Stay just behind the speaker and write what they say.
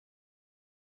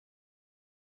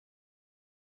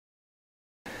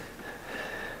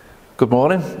Good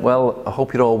morning. Well, I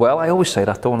hope you're all well. I always say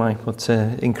that, don't I? But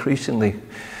increasingly,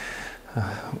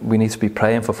 we need to be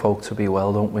praying for folk to be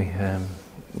well, don't we?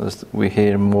 We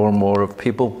hear more and more of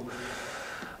people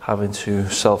having to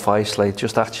self-isolate.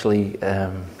 Just actually,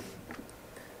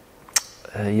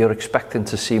 you're expecting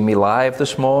to see me live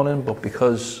this morning, but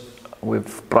because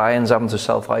with Brian's having to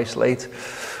self-isolate,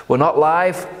 we're not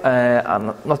live,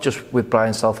 and not just with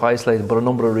Brian self-isolating, but a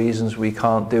number of reasons we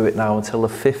can't do it now until the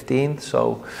 15th.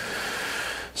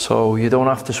 So you don't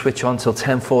have to switch on till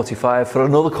 10:45 for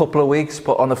another couple of weeks.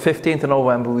 But on the 15th of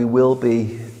November, we will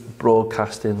be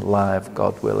broadcasting live,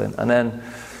 God willing. And then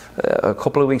a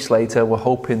couple of weeks later, we're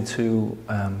hoping to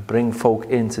bring folk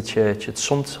into church at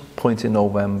some point in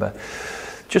November.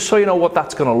 Just so you know what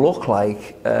that's going to look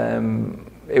like.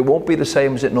 It won't be the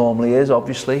same as it normally is,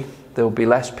 obviously. There will be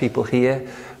less people here.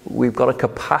 We've got a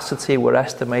capacity, we're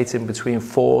estimating, between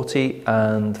 40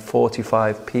 and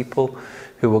 45 people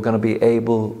who are going to be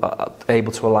able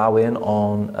to allow in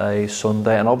on a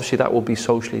Sunday. And obviously that will be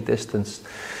socially distanced.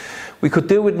 We could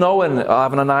do with knowing,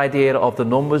 having an idea of the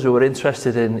numbers who are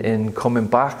interested in coming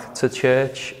back to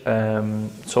church.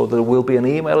 So there will be an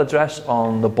email address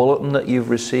on the bulletin that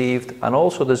you've received. And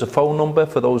also there's a phone number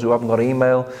for those who haven't got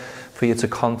email for you to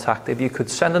contact. If you could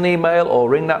send an email or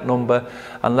ring that number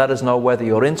and let us know whether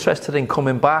you're interested in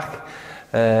coming back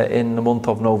in the month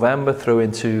of November through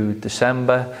into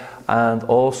December, and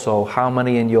also how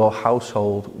many in your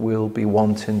household will be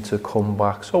wanting to come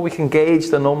back, so we can gauge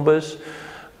the numbers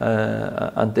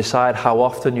and decide how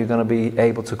often you're going to be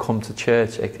able to come to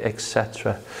church,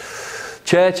 etc.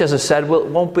 Church, as I said,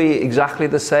 won't be exactly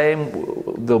the same.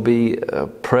 There'll be a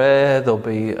prayer, there'll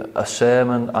be a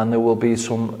sermon, and there will be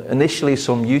initially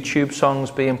some YouTube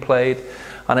songs being played,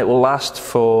 and it will last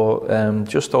for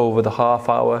just over the half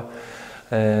hour.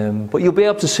 But you'll be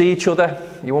able to see each other.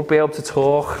 You won't be able to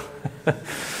talk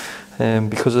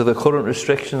because of the current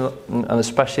restrictions, and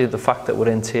especially the fact that we're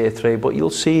in Tier 3, but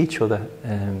you'll see each other.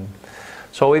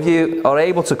 So if you are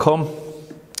able to come,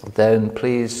 then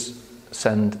please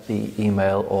send the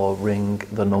email or ring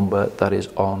the number that is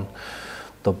on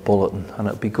the bulletin, and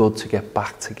it'd be good to get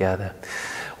back together.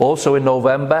 Also in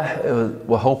November,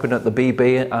 we're hoping that the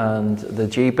BB and the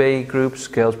GB groups,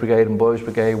 Girls Brigade and Boys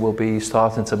Brigade, will be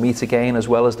starting to meet again, as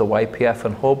well as the YPF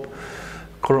and Hub.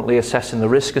 Currently assessing the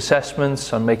risk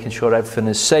assessments and making sure everything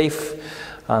is safe.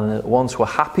 And once we're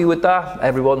happy with that,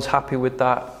 everyone's happy with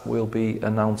that, we'll be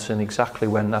announcing exactly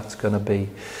when that's going to be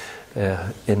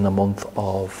in the month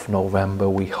of November,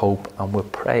 we hope, and we're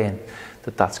praying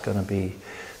that that's going to be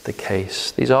the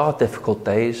case. These are difficult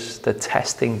days, they're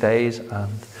testing days,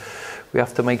 and we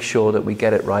have to make sure that we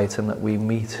get it right and that we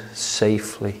meet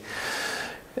safely.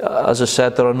 As I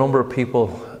said, there are a number of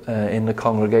people in the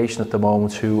congregation at the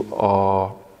moment who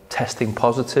are testing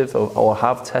positive or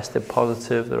have tested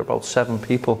positive. There are about 7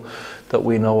 people that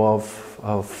we know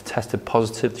of tested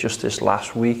positive just this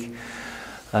last week.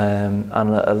 And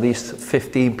at least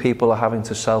 15 people are having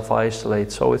to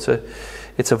self-isolate. So it's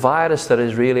a virus that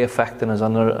is really affecting us.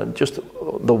 And just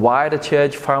the wider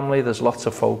church family, there's lots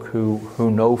of folk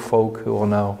who know folk who are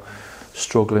now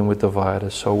struggling with the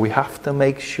virus. So we have to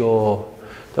make sure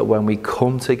that when we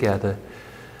come together,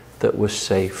 that we're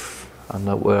safe and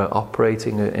that we're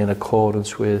operating in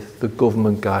accordance with the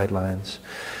government guidelines.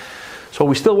 So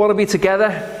we still want to be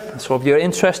together. So if you're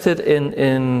interested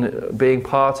in being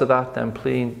part of that, then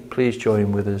please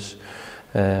join with us.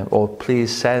 Or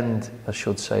please send, I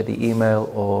should say, the email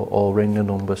or ring the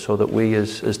number, so that we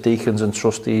as deacons and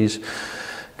trustees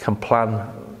can plan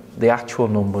the actual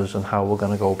numbers and how we're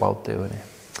going to go about doing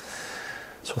it.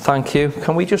 So thank you.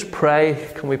 Can we just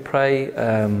pray? Can we pray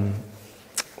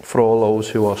for all those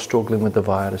who are struggling with the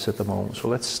virus at the moment? So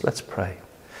let's pray.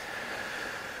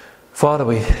 Father,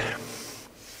 we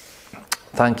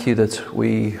thank you that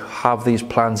we have these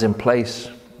plans in place.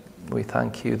 We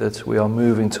thank you that we are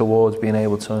moving towards being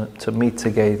able to meet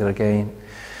together again.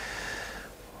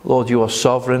 Lord, you are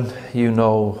sovereign. You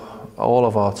know all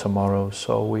of our tomorrows.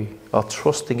 So we are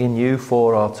trusting in you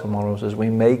for our tomorrows as we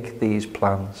make these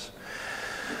plans.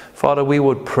 Father, we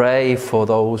would pray for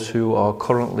those who are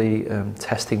currently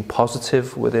testing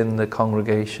positive within the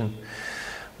congregation.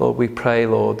 Lord, we pray,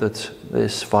 Lord, that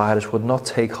this virus would not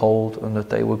take hold and that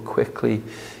they would quickly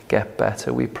get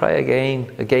better. We pray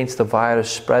again against the virus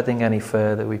spreading any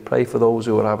further. We pray for those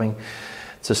who are having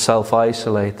to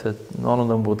self-isolate, that none of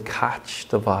them would catch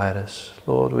the virus.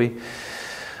 Lord, we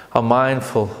are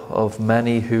mindful of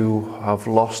many who have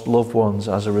lost loved ones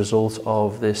as a result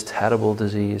of this terrible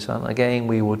disease. And again,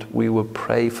 we would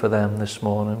pray for them this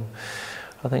morning.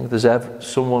 I think there's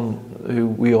someone who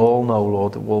we all know,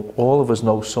 Lord, well, all of us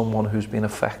know someone who's been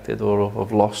affected or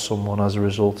have lost someone as a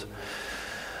result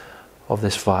of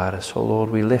this virus. Oh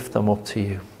Lord, we lift them up to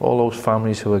you. All those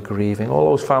families who are grieving, all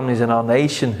those families in our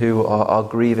nation who are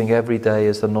grieving every day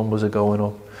as the numbers are going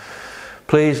up.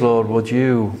 Please, Lord, would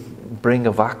you bring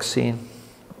a vaccine?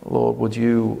 Lord, would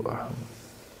you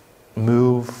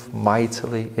move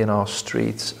mightily in our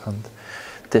streets and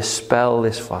dispel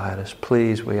this virus?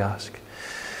 Please, we ask.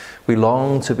 We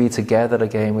long to be together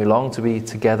again. We long to be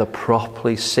together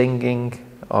properly, singing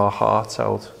our hearts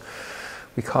out.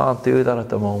 We can't do that at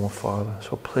the moment, Father.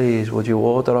 So please, would you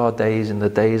order our days in the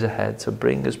days ahead to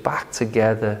bring us back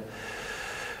together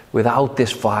without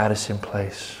this virus in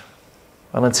place.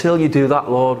 And until you do that,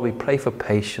 Lord, we pray for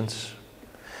patience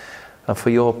and for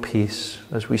your peace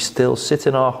as we still sit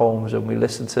in our homes and we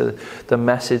listen to the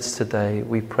message today.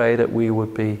 We pray that we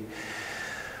would be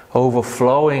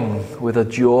overflowing with a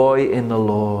joy in the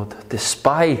Lord,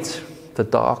 despite the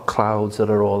dark clouds that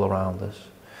are all around us.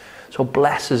 So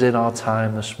bless us in our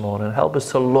time this morning. Help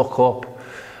us to look up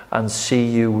and see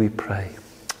you, we pray.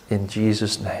 In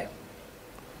Jesus' name.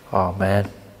 Amen.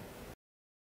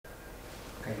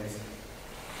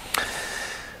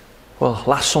 Well,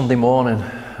 last Sunday morning,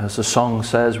 as the song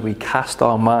says, we cast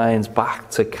our minds back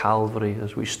to Calvary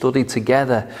as we studied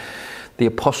together the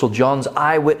Apostle John's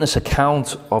eyewitness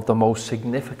account of the most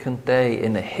significant day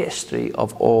in the history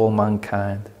of all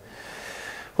mankind.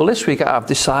 Well, this week I've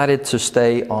decided to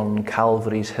stay on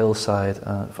Calvary's hillside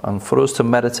and for us to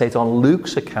meditate on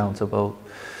Luke's account about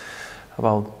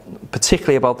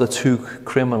particularly about the two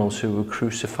criminals who were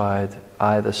crucified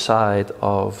either side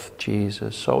of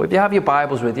Jesus. So if you have your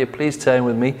Bibles with you, please turn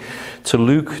with me to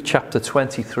Luke chapter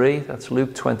 23. That's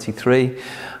Luke 23,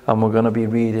 and we're going to be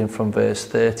reading from verse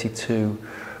 32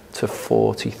 to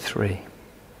 43.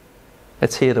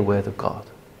 Let's hear the word of God.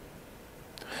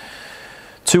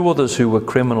 Two others who were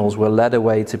criminals were led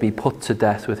away to be put to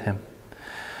death with him.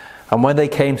 And when they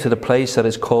came to the place that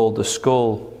is called the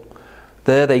Skull,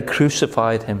 there they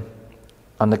crucified him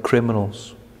and the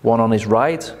criminals, one on his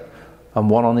right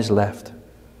and one on his left.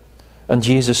 And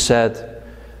Jesus said,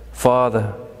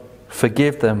 Father,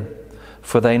 forgive them,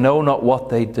 for they know not what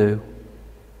they do.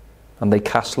 And they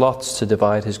cast lots to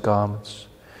divide his garments.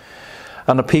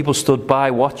 And the people stood by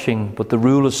watching, but the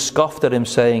rulers scoffed at him,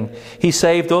 saying, He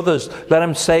saved others, let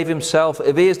him save himself,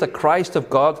 if he is the Christ of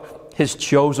God, his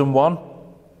chosen one.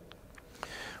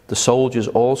 The soldiers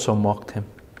also mocked him,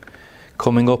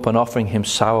 coming up and offering him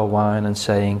sour wine and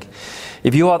saying,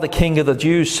 If you are the King of the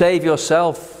Jews, save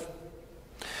yourself.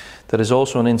 There is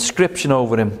also an inscription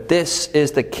over him, This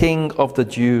is the King of the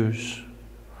Jews.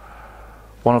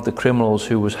 One of the criminals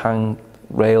who was hanged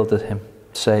railed at him,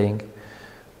 saying,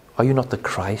 Are you not the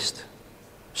Christ?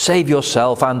 Save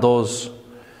yourself and us.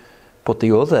 But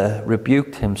the other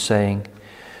rebuked him, saying,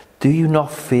 Do you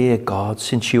not fear God,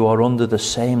 since you are under the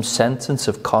same sentence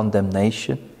of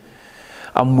condemnation?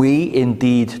 And we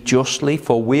indeed justly,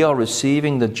 for we are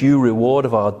receiving the due reward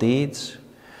of our deeds.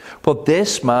 But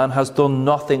this man has done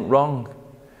nothing wrong.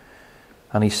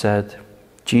 And he said,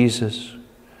 Jesus,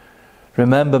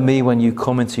 remember me when you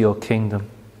come into your kingdom.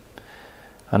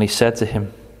 And he said to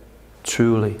him,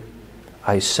 Truly,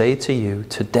 I say to you,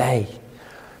 today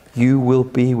you will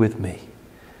be with me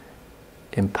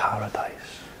in paradise.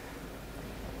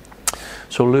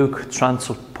 So Luke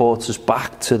transports us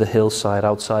back to the hillside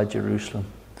outside Jerusalem,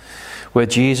 where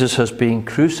Jesus has been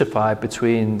crucified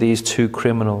between these two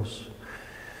criminals.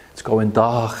 It's going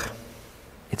dark.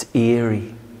 It's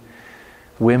eerie.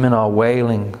 Women are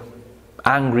wailing.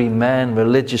 Angry men,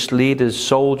 religious leaders,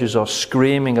 soldiers are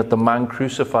screaming at the man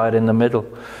crucified in the middle.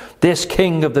 This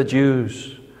King of the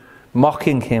Jews,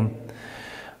 mocking him.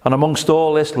 And amongst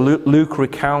all this, Luke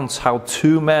recounts how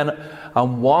two men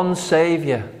and one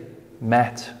Saviour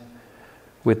met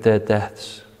with their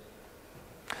deaths.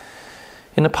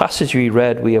 In the passage we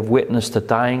read, we have witnessed the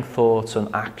dying thoughts and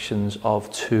actions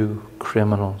of two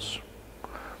criminals,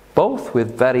 both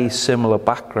with very similar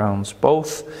backgrounds,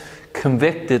 both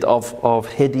convicted of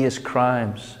hideous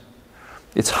crimes.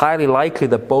 It's highly likely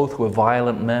that both were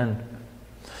violent men.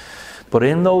 But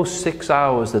in those 6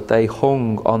 hours that they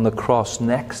hung on the cross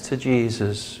next to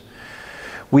Jesus,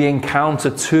 we encounter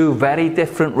two very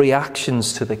different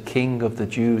reactions to the King of the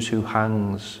Jews who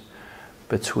hangs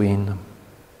between them.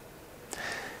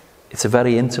 It's a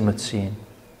very intimate scene,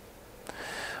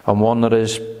 and one that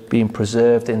has been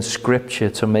preserved in Scripture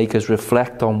to make us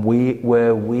reflect on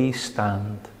where we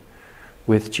stand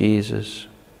with Jesus.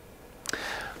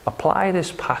 Apply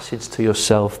this passage to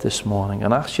yourself this morning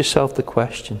and ask yourself the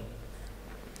question,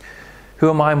 who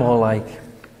am I more like?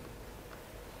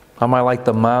 Am I like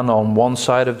the man on one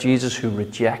side of Jesus who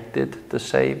rejected the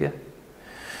Saviour?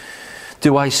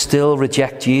 Do I still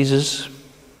reject Jesus?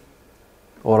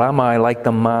 Or am I like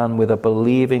the man with a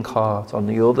believing heart on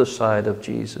the other side of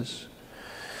Jesus,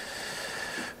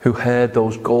 who heard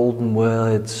those golden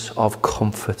words of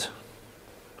comfort?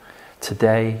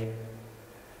 Today,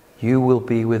 you will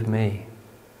be with me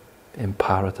in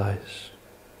paradise.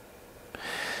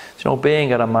 You know,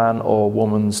 being at a man or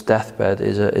woman's deathbed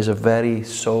is a very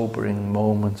sobering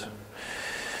moment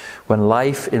when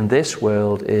life in this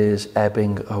world is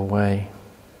ebbing away.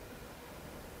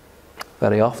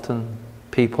 Very often,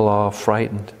 people are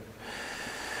frightened.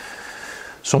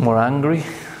 Some are angry,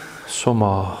 some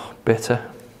are bitter.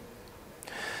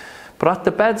 But at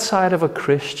the bedside of a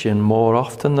Christian, more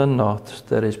often than not,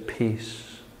 there is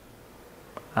peace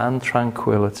and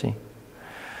tranquility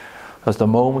as the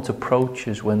moment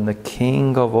approaches when the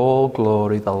King of all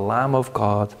glory, the Lamb of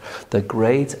God, the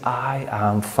great I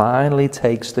Am, finally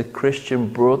takes the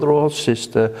Christian brother or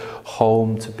sister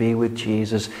home to be with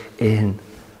Jesus in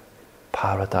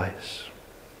paradise.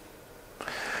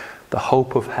 The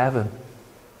hope of heaven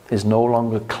is no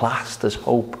longer classed as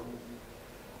hope.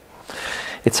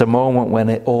 It's a moment when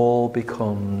it all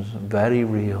becomes very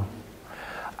real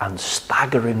and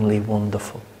staggeringly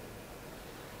wonderful.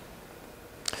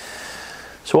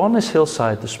 So on this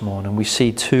hillside this morning, we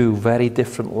see two very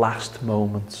different last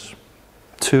moments,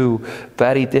 two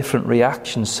very different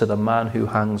reactions to the man who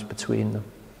hangs between them.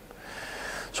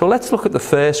 So let's look at the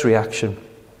first reaction,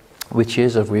 which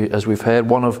is, as we've heard,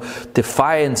 one of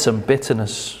defiance and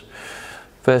bitterness.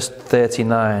 Verse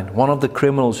 39, one of the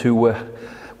criminals who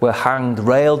were hanged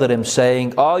railed at him,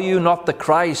 saying, "Are you not the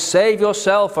Christ? Save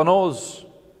yourself and us."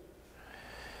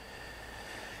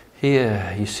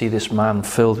 Here you see this man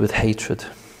filled with hatred,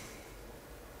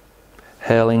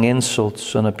 hurling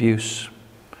insults and abuse,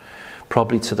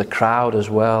 probably to the crowd as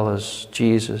well as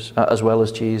Jesus.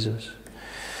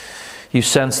 You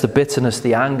sense the bitterness,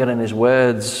 the anger in his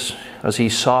words as he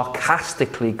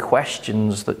sarcastically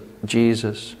questions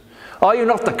Jesus. "Are you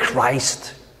not the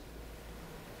Christ?"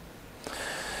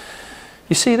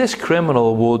 You see, this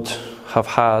criminal would have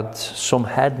had some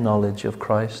head knowledge of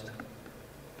Christ,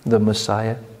 the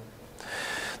Messiah,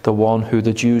 the one who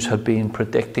the Jews had been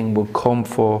predicting would come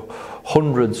for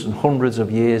hundreds and hundreds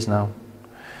of years now.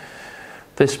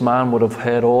 This man would have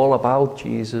heard all about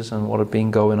Jesus and what had been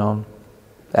going on.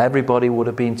 Everybody would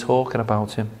have been talking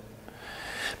about him.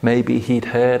 Maybe he'd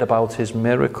heard about his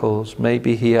miracles.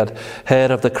 Maybe he had heard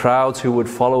of the crowds who would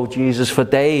follow Jesus for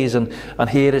days and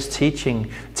hear his teaching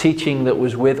that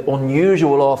was with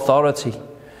unusual authority.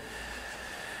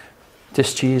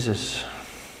 This Jesus,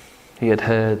 he had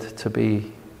heard to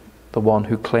be the one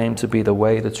who claimed to be the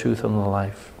way, the truth, and the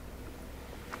life.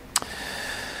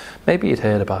 Maybe he'd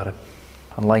heard about him,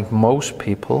 and like most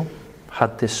people,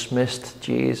 had dismissed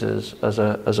Jesus as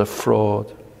a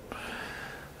fraud,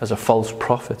 as a false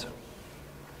prophet,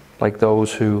 like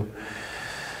those who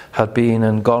had been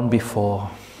and gone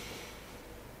before.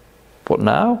 But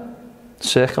now,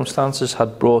 circumstances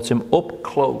had brought him up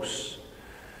close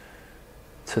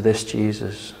to this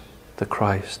Jesus, the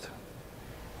Christ.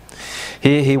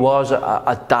 Here he was,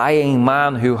 a dying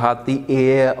man who had the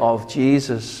ear of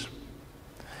Jesus.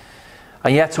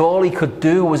 And yet all he could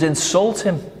do was insult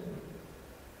him.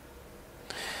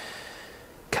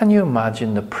 Can you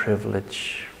imagine the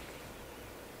privilege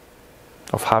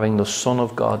of having the Son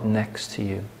of God next to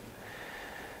you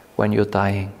when you're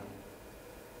dying?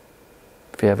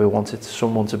 If you ever wanted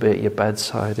someone to be at your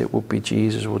bedside, it would be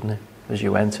Jesus, wouldn't it? As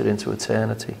you entered into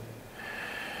eternity.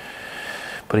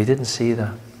 But he didn't see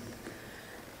that.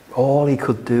 All he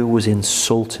could do was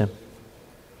insult him.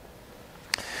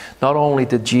 Not only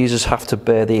did Jesus have to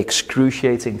bear the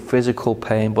excruciating physical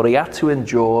pain, but he had to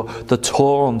endure the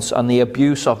taunts and the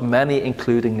abuse of many,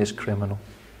 including this criminal.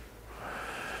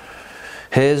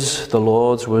 His, the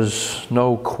Lord's, was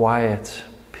no quiet,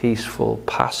 peaceful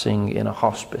passing in a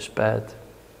hospice bed.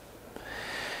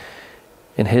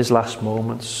 In his last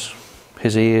moments,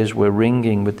 his ears were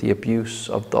ringing with the abuse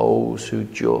of those who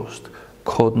just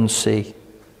couldn't see.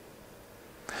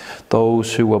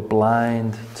 Those who were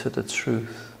blind to the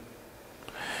truth.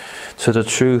 To the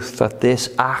truth that this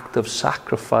act of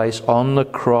sacrifice on the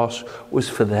cross was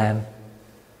for them.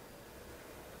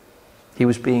 He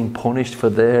was being punished for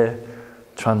their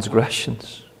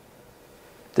transgressions.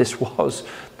 This was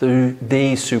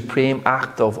the supreme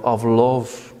act of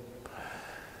love.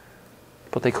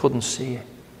 But they couldn't see it.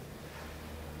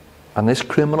 And this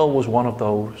criminal was one of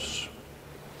those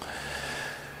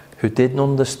who didn't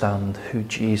understand who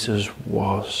Jesus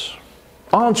was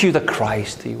Aren't you the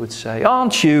Christ, he would say?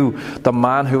 Aren't you the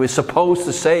man who is supposed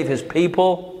to save his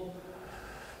people?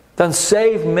 Then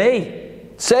save me.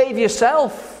 Save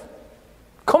yourself.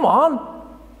 Come on.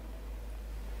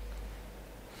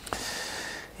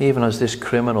 Even as this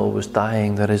criminal was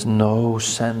dying, there is no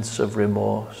sense of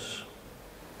remorse,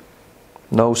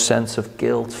 no sense of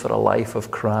guilt for a life of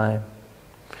crime.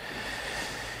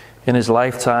 In his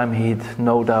lifetime, he'd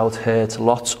no doubt hurt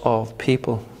lots of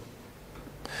people,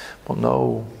 but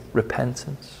no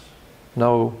repentance,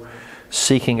 no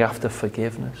seeking after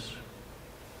forgiveness.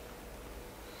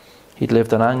 He'd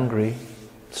lived an angry,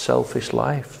 selfish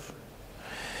life.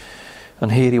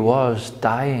 And here he was,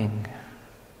 dying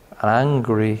an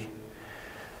angry,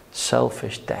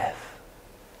 selfish death.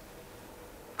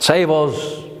 Save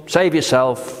us, save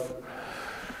yourself,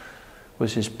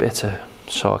 was his bitter,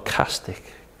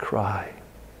 sarcastic cry.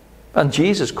 And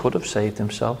Jesus could have saved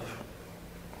himself.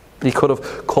 He could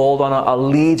have called on a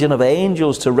legion of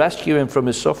angels to rescue him from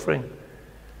his suffering.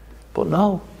 But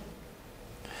no.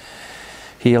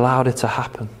 He allowed it to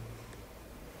happen.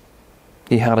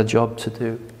 He had a job to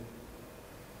do.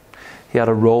 He had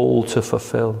a role to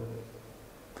fulfill.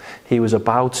 He was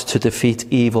about to defeat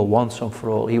evil once and for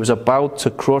all. He was about to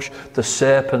crush the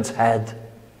serpent's head.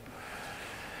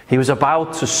 He was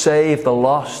about to save the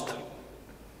lost.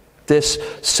 This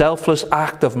selfless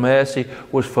act of mercy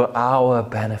was for our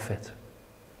benefit.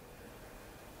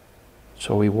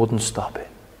 So we wouldn't stop it.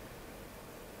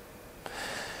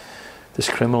 This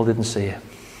criminal didn't see it.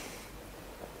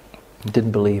 He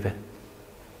didn't believe it.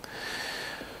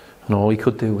 And all he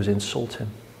could do was insult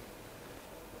him.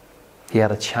 He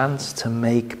had a chance to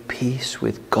make peace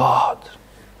with God.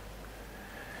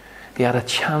 He had a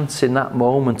chance in that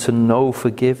moment to know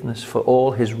forgiveness for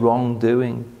all his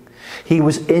wrongdoing. He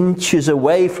was inches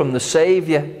away from the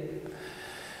Saviour.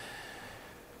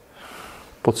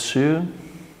 But soon,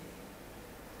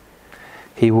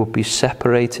 he would be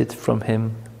separated from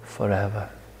him forever.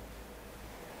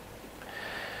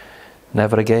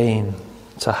 Never again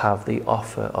to have the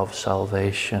offer of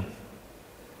salvation.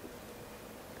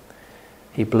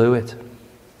 He blew it.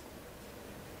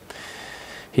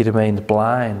 He remained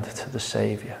blind to the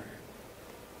Saviour.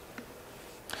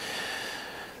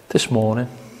 This morning,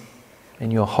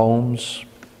 in your homes,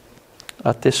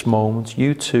 at this moment,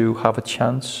 you too have a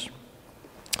chance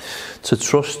to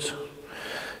trust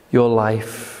your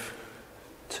life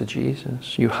to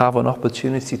Jesus. You have an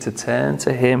opportunity to turn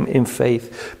to him in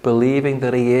faith, believing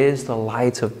that he is the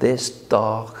light of this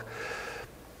dark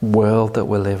world that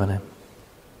we're living in.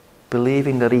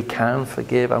 Believing that he can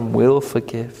forgive and will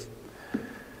forgive.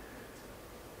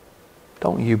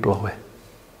 Don't you blow it.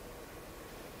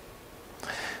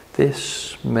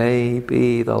 This may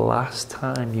be the last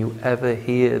time you ever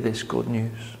hear this good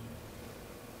news.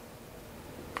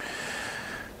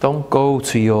 Don't go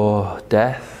to your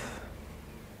death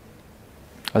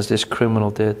as this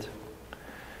criminal did,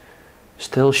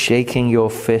 still shaking your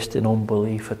fist in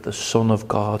unbelief at the Son of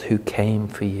God who came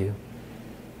for you.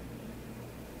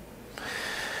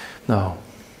 No,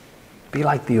 be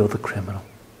like the other criminal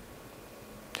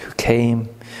who came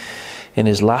in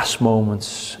his last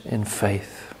moments in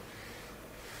faith.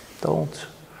 Don't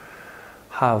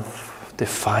have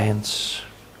defiance.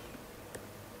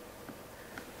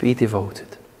 Be devoted.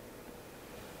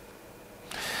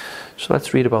 So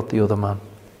let's read about the other man.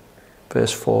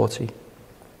 Verse 40.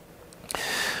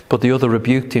 But the other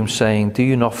rebuked him, saying, Do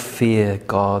you not fear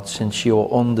God, since you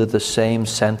are under the same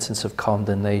sentence of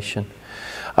condemnation?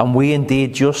 And we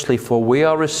indeed justly, for we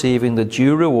are receiving the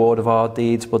due reward of our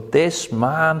deeds. But this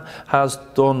man has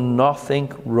done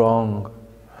nothing wrong.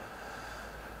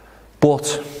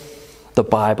 But, the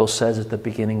Bible says at the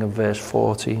beginning of verse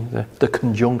 40, the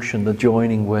conjunction, the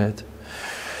joining word,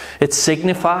 it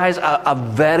signifies a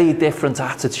very different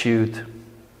attitude.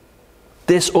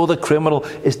 This other criminal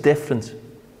is different.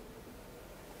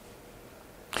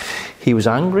 He was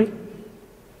angry,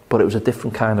 but it was a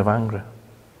different kind of anger.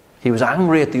 He was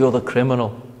angry at the other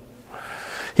criminal.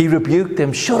 He rebuked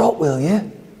him, Shut up, will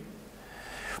you?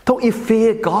 Don't you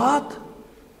fear God?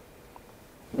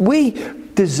 We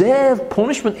deserve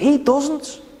punishment. He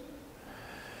doesn't.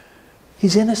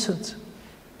 He's innocent.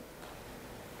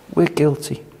 We're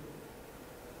guilty.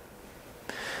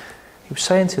 He was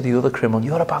saying to the other criminal,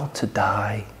 You're about to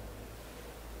die.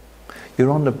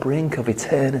 You're on the brink of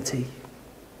eternity.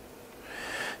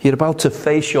 You're about to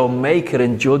face your Maker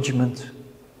in judgment.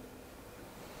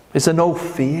 Is there no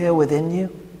fear within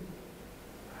you?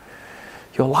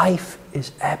 Your life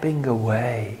is ebbing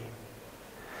away.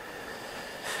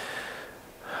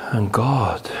 And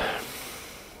God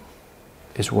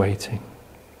is waiting.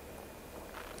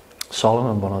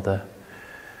 Solomon, one of the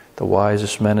The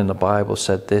wisest men in the Bible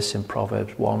said this in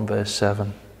Proverbs 1 verse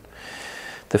 7.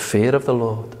 The fear of the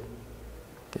Lord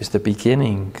is the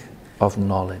beginning of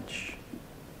knowledge.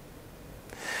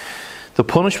 The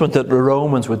punishment that the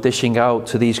Romans were dishing out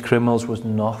to these criminals was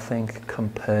nothing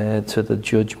compared to the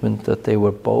judgment that they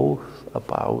were both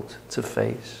about to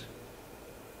face.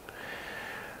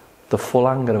 The full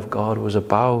anger of God was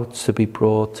about to be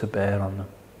brought to bear on them.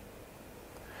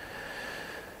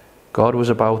 God was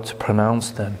about to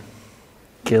pronounce them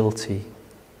guilty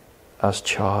as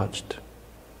charged.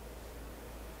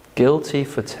 Guilty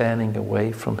for turning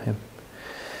away from him.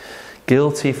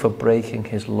 Guilty for breaking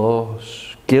his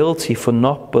laws. Guilty for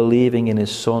not believing in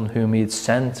his Son whom he had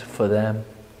sent for them.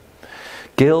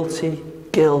 Guilty,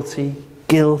 guilty,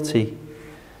 guilty.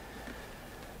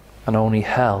 And only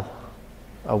hell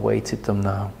awaited them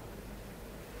now.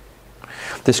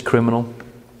 This criminal,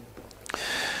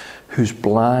 whose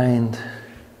blind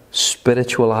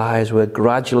spiritual eyes were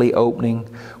gradually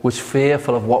opening, was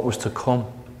fearful of what was to come.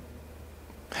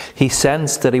 He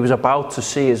sensed that he was about to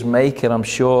see his Maker, I'm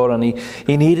sure, and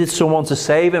he needed someone to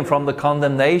save him from the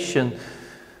condemnation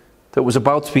that was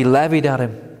about to be levied at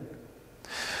him.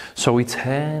 So he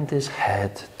turned his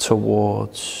head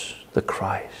towards the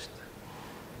Christ,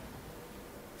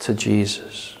 to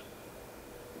Jesus.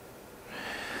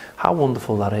 How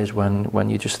wonderful that is when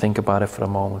you just think about it for a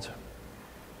moment.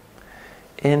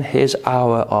 In his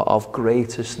hour of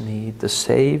greatest need, the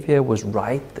Saviour was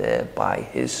right there by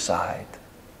his side.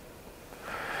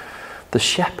 The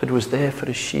shepherd was there for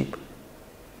his sheep.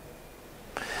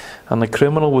 And the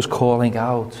criminal was calling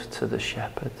out to the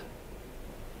shepherd.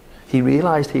 He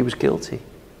realized he was guilty.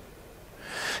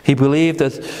 He believed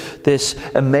that this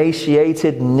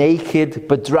emaciated, naked,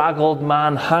 bedraggled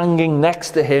man hanging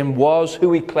next to him was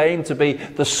who he claimed to be,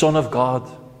 the Son of God.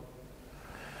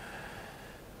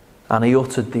 And he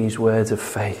uttered these words of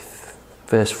faith,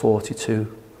 verse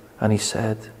 42, and he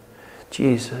said,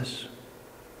 Jesus,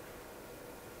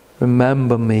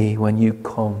 remember me when you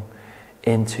come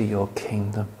into your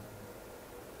kingdom.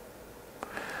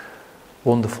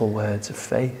 Wonderful words of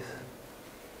faith.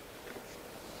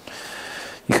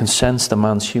 You can sense the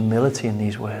man's humility in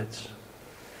these words.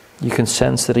 You can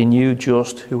sense that he knew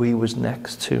just who he was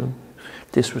next to.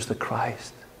 This was the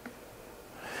Christ,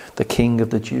 the King of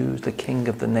the Jews, the King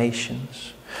of the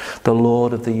nations, the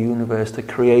Lord of the universe, the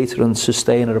creator and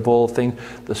sustainer of all things,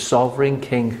 the sovereign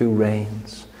King who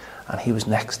reigns. And he was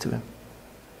next to him.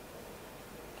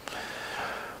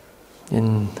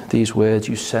 In these words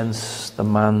you sense the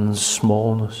man's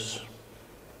smallness,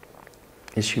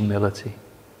 his humility.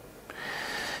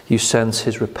 You sense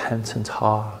his repentant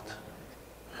heart.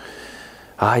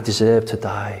 I deserve to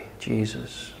die,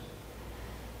 Jesus.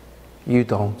 You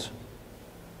don't.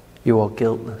 You are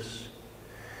guiltless.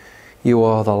 You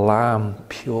are the Lamb,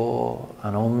 pure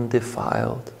and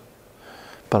undefiled.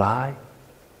 But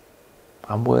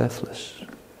I'm worthless.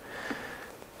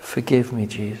 Forgive me,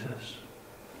 Jesus.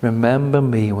 Remember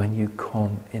me when you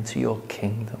come into your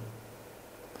kingdom.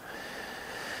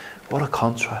 What a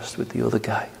contrast with the other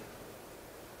guy.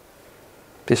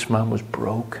 This man was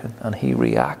broken and he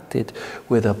reacted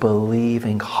with a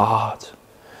believing heart.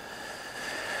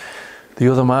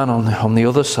 The other man on the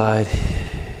other side,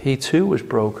 he too was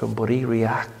broken, but he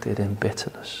reacted in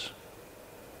bitterness.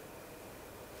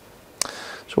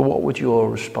 So what would your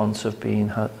response have been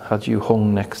had you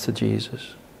hung next to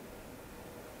Jesus?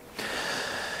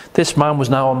 This man was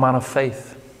now a man of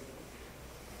faith.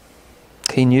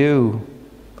 He knew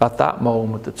at that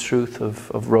moment the truth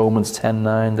of Romans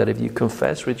 10:9, that if you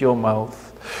confess with your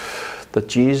mouth that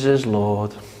Jesus is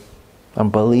Lord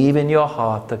and believe in your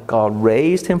heart that God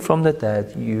raised him from the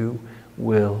dead, you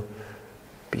will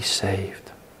be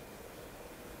saved.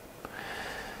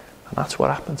 And that's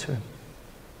what happened to him.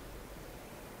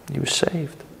 He was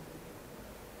saved.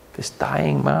 This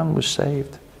dying man was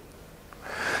saved.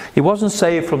 He wasn't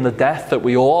saved from the death that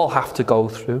we all have to go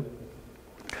through,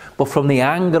 but from the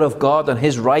anger of God and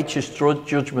his righteous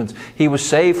judgment. He was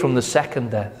saved from the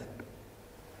second death.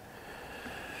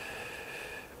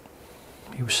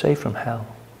 He was saved from hell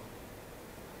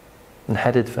and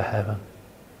headed for heaven.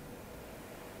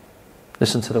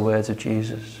 Listen to the words of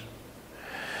Jesus.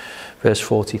 Verse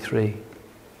 43.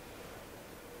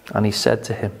 And he said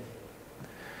to him,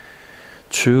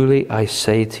 truly I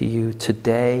say to you,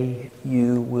 today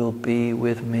you will be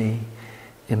with me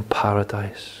in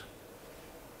paradise.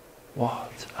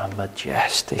 What a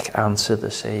majestic answer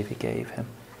the Saviour gave him.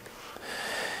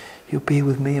 You'll be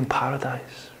with me in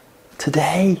paradise.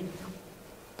 Today.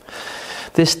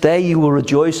 This day you will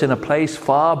rejoice in a place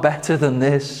far better than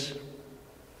this.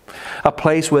 A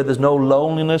place where there's no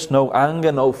loneliness, no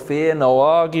anger, no fear, no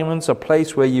arguments. A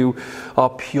place where you are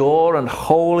pure and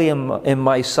holy in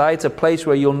my sight. A place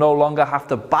where you'll no longer have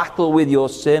to battle with your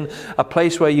sin. A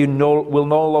place where you will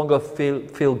no longer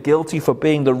feel guilty for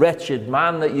being the wretched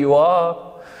man that you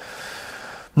are.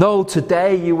 No,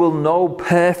 today you will know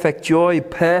perfect joy,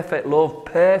 perfect love,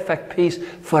 perfect peace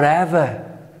forever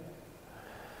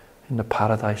in the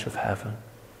paradise of heaven.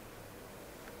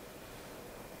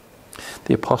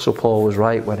 The Apostle Paul was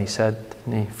right when he said,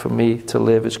 for me to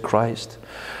live is Christ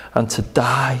and to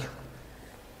die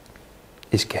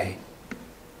is gain.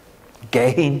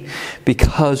 Gain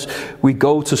because we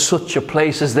go to such a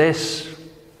place as this,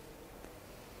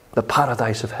 the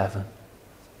paradise of heaven.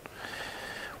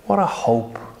 What a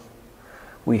hope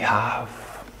we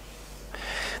have.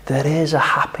 There is a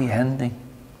happy ending.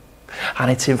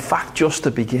 And it's in fact just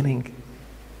the beginning.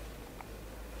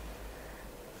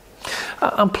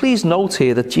 And please note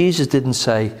here that Jesus didn't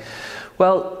say,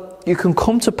 well, you can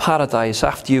come to paradise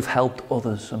after you've helped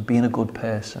others and been a good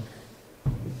person.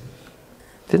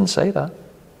 He didn't say that.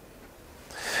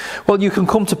 Well, you can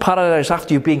come to paradise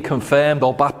after you've been confirmed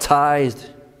or baptized.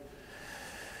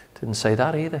 Didn't say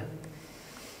that either.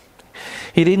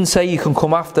 He didn't say you can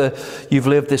come after you've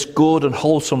lived this good and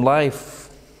wholesome life.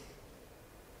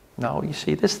 No, you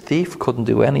see, this thief couldn't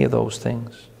do any of those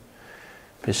things.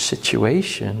 His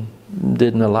situation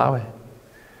didn't allow it.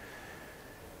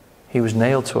 He was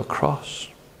nailed to a cross.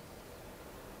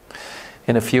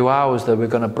 In a few hours they were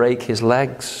going to break his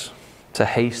legs to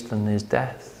hasten his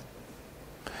death.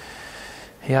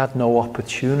 He had no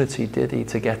opportunity, did he,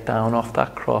 to get down off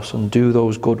that cross and do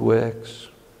those good works.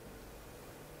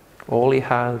 All he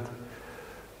had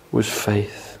was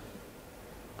faith.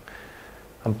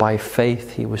 And by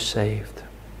faith he was saved.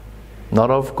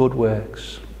 Not of good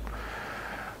works,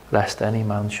 lest any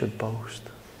man should boast.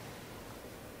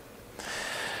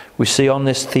 We see on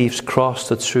this thief's cross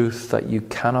the truth that you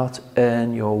cannot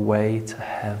earn your way to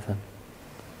heaven.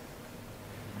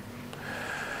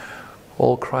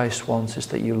 All Christ wants is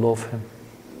that you love him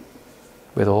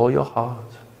with all your heart,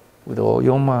 with all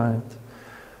your mind,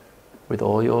 with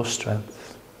all your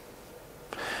strength.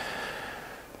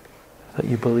 That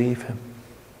you believe him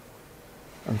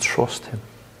and trust him.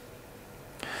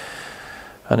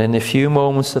 And in the few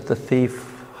moments that the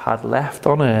thief had left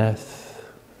on earth,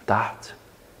 that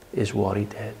is what he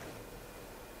did.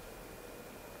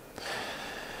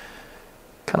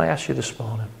 Can I ask you this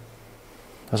morning,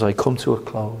 as I come to a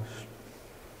close,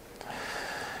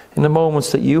 in the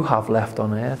moments that you have left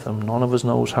on earth, and none of us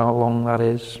knows how long that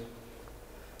is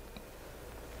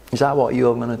that what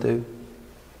you're going to do?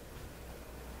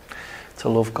 To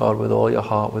love God with all your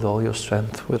heart, with all your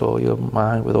strength, with all your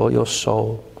mind, with all your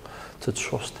soul, to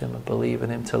trust him and believe in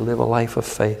him, to live a life of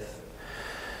faith.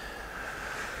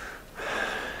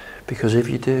 Because if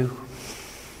you do,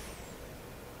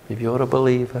 if you're a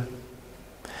believer,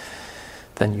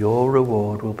 then your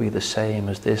reward will be the same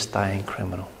as this dying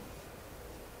criminal.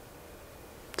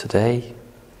 Today,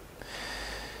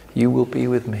 you will be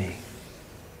with me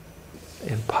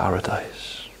in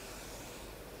paradise.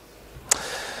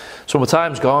 So my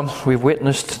time's gone. We've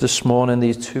witnessed this morning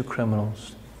these two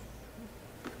criminals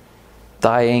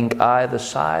dying either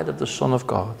side of the Son of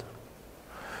God.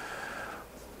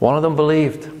 One of them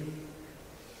believed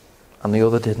and the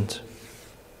other didn't.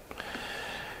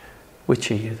 Which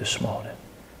are you this morning?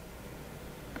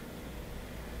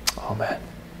 Amen.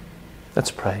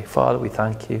 Let's pray. Father, we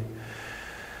thank you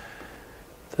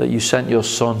that you sent your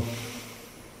Son,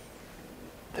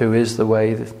 who is the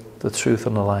way, the truth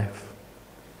and the life.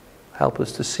 Help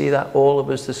us to see that, all of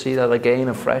us to see that again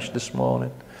afresh this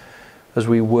morning as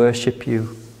we worship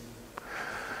you.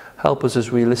 Help us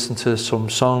as we listen to some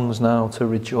songs now to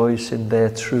rejoice in their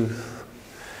truth.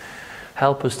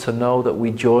 Help us to know that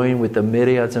we join with the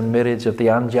myriads and myriads of the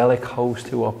angelic host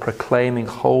who are proclaiming,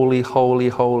 holy, holy,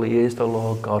 holy is the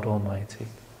Lord God Almighty.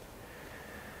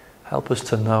 Help us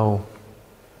to know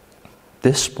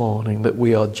this morning that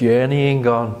we are journeying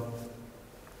on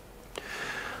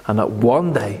and that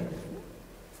one day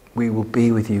we will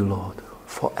be with you, Lord,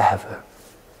 forever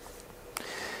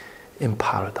in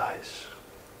paradise.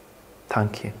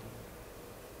 Thank you.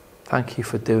 Thank you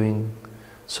for doing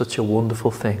such a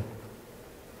wonderful thing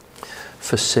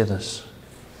for sinners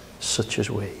such as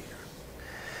we.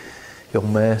 Your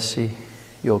mercy,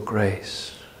 your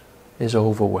grace is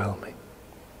overwhelming.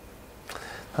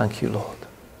 Thank you, Lord.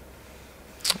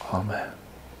 Amen.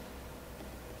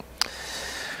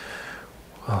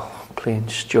 Well,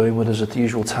 please join with us at the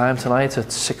usual time tonight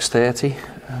at 6:30.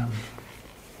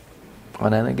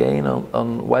 And then again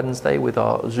on Wednesday with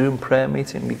our Zoom prayer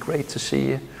meeting. It'd be great to see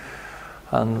you.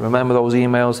 And remember those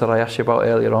emails that I asked you about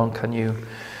earlier on. Can you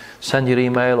send your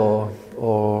email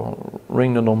or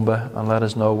ring the number and let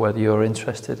us know whether you're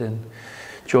interested in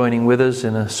joining with us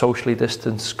in a socially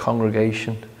distanced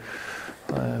congregation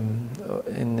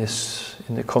in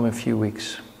the coming few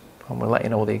weeks, and we'll let you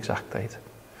know the exact date.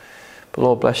 But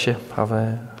Lord bless you. Have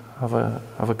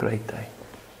a great day.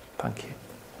 Thank you.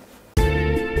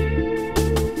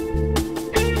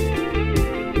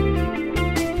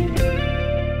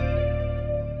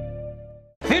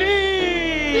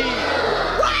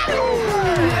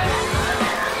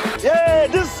 Yeah,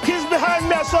 these kids behind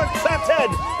me are so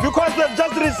excited because they've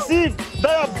just received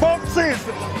their boxes.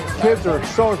 Kids are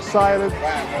so excited,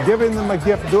 giving them a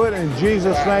gift. Do it in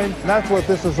Jesus' name. That's what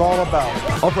this is all about.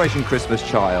 Operation Christmas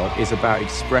Child is about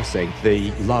expressing the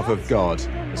love of God.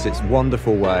 It's its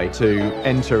wonderful way to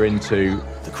enter into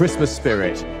the Christmas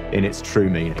spirit in its true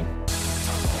meaning.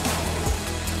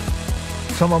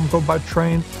 Some of them go by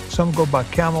train, some go by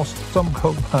camels, some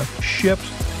go by ships.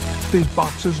 These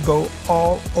boxes go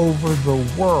all over the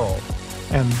world,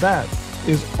 and that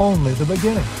is only the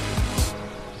beginning.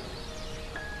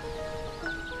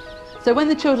 So when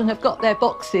the children have got their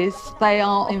boxes, they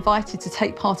are invited to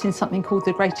take part in something called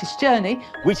The Greatest Journey,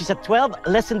 which is a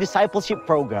 12-lesson discipleship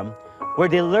program where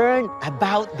they learn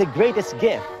about the greatest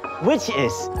gift, which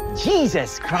is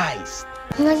Jesus Christ.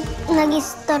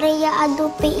 Nag-istorya ado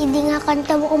pe idi nga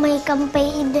kanta mo umay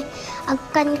kampay idi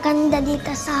agkan kanda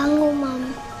dita sa hango,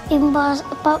 ma'am.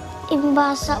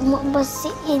 Imbasa mo ba si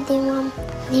idi, ma'am?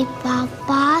 Ni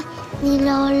Papa, ni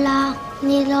Lola,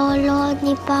 ni Lolo,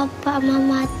 ni Papa,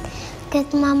 Mamat, ket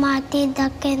mamati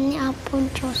daken ni Apo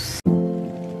Diyos.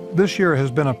 This year has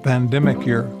been a pandemic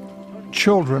year.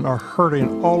 Children are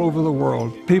hurting all over the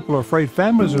world. People are afraid.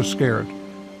 Families are scared.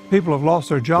 People have lost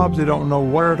their jobs. They don't know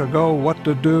where to go, what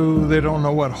to do. They don't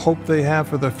know what hope they have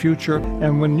for the future.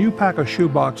 And when you pack a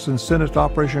shoebox and send it to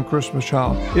Operation Christmas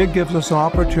Child, it gives us an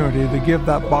opportunity to give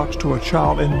that box to a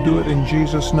child and do it in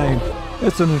Jesus' name.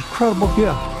 It's an incredible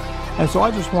gift. And so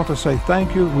I just want to say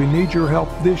thank you. We need your help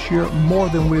this year more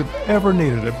than we've ever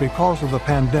needed it because of the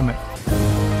pandemic.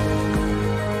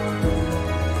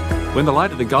 When the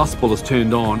light of the gospel is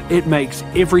turned on, it makes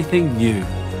everything new.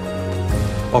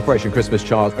 Operation Christmas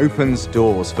Child opens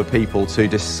doors for people to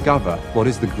discover what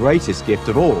is the greatest gift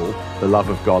of all, the love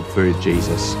of God through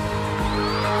Jesus.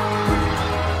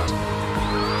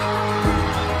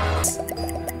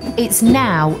 It's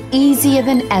now easier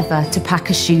than ever to pack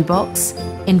a shoebox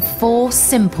in 4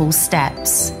 simple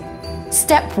steps.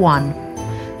 Step 1.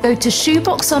 Go to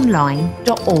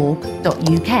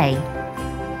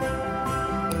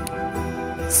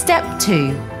shoeboxonline.org.uk. Step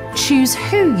 2. Choose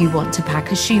who you want to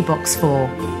pack a shoebox for.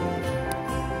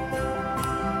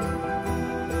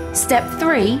 Step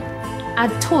 3.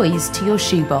 Add toys to your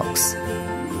shoebox.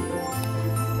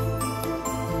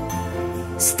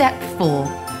 Step 4.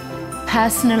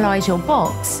 Personalise your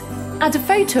box, add a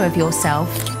photo of yourself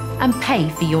and pay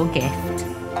for your gift.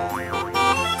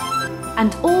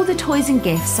 And all the toys and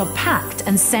gifts are packed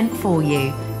and sent for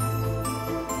you.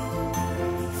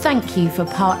 Thank you for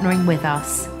partnering with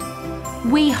us.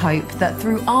 We hope that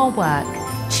through our work,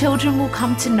 children will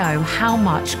come to know how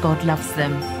much God loves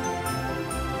them.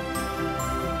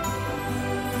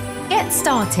 Get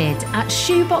started at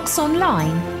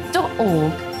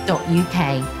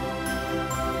shoeboxonline.org.uk.